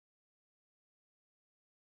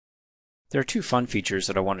There are two fun features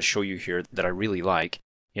that I want to show you here that I really like.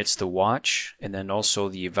 It's the watch and then also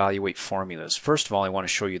the evaluate formulas. First of all, I want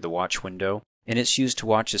to show you the watch window, and it's used to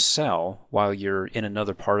watch a cell while you're in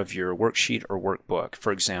another part of your worksheet or workbook.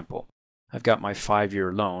 For example, I've got my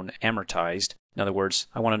 5-year loan amortized. In other words,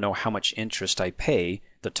 I want to know how much interest I pay,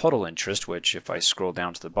 the total interest, which if I scroll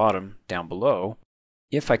down to the bottom, down below,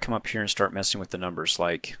 if I come up here and start messing with the numbers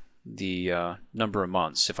like the number of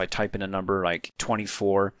months. If I type in a number like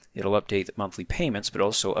 24, it'll update the monthly payments, but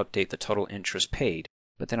also update the total interest paid.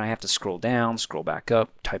 But then I have to scroll down, scroll back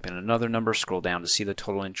up, type in another number, scroll down to see the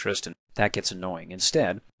total interest, and that gets annoying.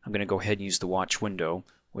 Instead, I'm going to go ahead and use the watch window,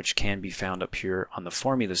 which can be found up here on the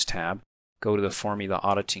Formulas tab. Go to the Formula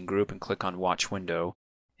Auditing group and click on Watch Window,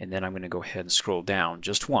 and then I'm going to go ahead and scroll down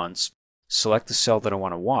just once, select the cell that I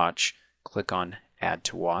want to watch, click on Add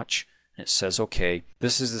to Watch. It says, okay,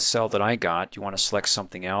 this is the cell that I got. You want to select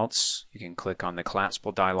something else? You can click on the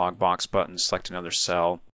collapsible dialog box button, select another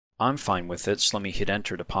cell. I'm fine with it, so let me hit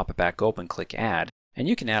enter to pop it back open, click add. And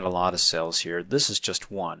you can add a lot of cells here. This is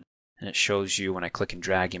just one. And it shows you when I click and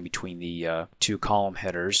drag in between the two column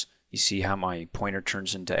headers, you see how my pointer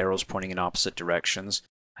turns into arrows pointing in opposite directions.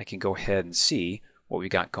 I can go ahead and see what we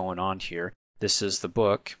got going on here. This is the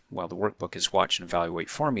book. Well, the workbook is Watch and Evaluate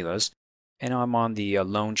Formulas. And I'm on the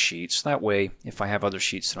loan sheet, so that way if I have other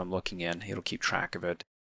sheets that I'm looking in, it'll keep track of it.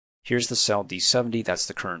 Here's the cell D70, that's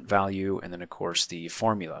the current value, and then of course the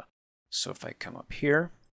formula. So if I come up here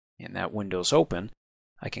and that window's open,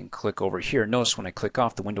 I can click over here. Notice when I click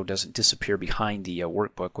off, the window doesn't disappear behind the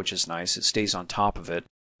workbook, which is nice. It stays on top of it.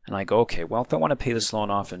 And I go, okay, well, if I want to pay this loan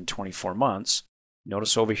off in 24 months,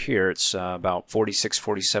 notice over here it's about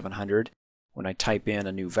 $4,700. When I type in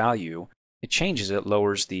a new value, it changes it,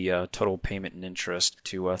 lowers the total payment and interest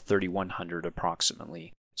to $3,100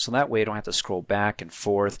 approximately. So that way I don't have to scroll back and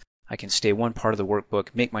forth. I can stay one part of the workbook,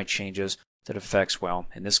 make my changes that affects, well,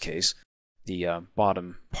 in this case, the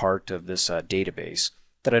bottom part of this database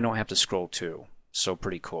that I don't have to scroll to. So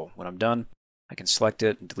pretty cool. When I'm done, I can select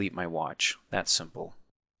it and delete my watch. That's simple.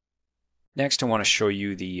 Next, I want to show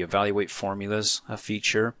you the Evaluate Formulas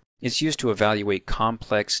feature. It's used to evaluate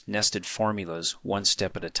complex nested formulas one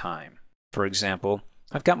step at a time. For example,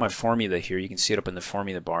 I've got my formula here. You can see it up in the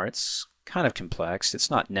formula bar. It's kind of complex. It's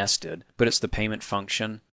not nested, but it's the payment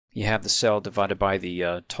function. You have the cell divided by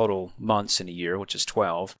the total months in a year, which is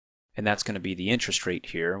 12, and that's going to be the interest rate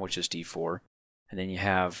here, which is D4. And then you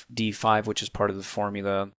have D5, which is part of the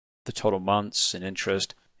formula, the total months and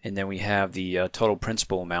interest, and then we have the total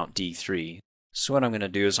principal amount, D3. So what I'm going to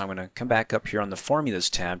do is I'm going to come back up here on the Formulas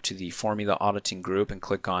tab to the Formula Auditing group and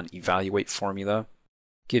click on Evaluate Formula.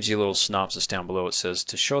 Gives you a little synopsis down below. It says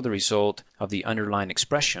to show the result of the underlying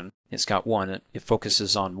expression, it's got one, it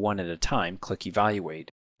focuses on one at a time, click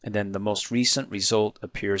Evaluate. And then the most recent result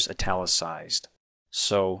appears italicized.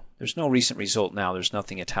 So there's no recent result now, there's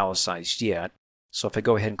nothing italicized yet. So if I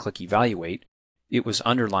go ahead and click Evaluate, it was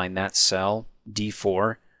underlined that cell,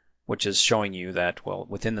 D4, which is showing you that, well,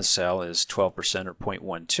 within the cell is 12% or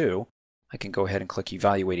 0.12. I can go ahead and click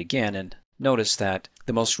Evaluate again, and notice that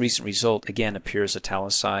the most recent result again appears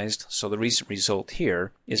italicized. So the recent result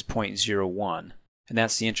here is 0.01, and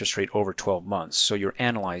that's the interest rate over 12 months. So you're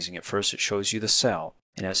analyzing it first. It shows you the cell,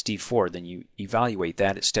 and that's D4. Then you evaluate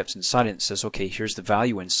that. It steps inside it and says, okay, here's the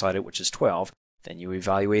value inside it, which is 12. Then you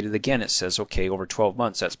evaluate it again. It says, okay, over 12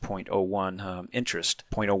 months, that's 0.01 interest,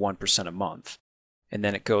 0.01% a month. And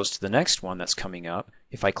then it goes to the next one that's coming up.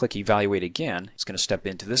 If I click Evaluate again, it's going to step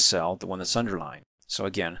into this cell, the one that's underlined. So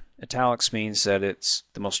again, italics means that it's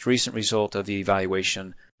the most recent result of the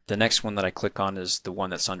evaluation. The next one that I click on is the one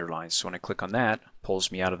that's underlined. So when I click on that, it pulls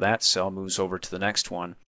me out of that cell, moves over to the next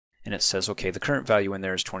one, and it says, okay, the current value in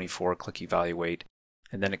there is 24, click Evaluate.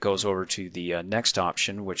 And then it goes over to the next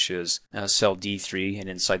option, which is cell D3, and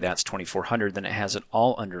inside that's 2400. Then it has it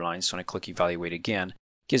all underlined, so when I click Evaluate again,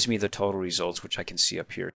 it gives me the total results, which I can see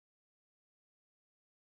up here.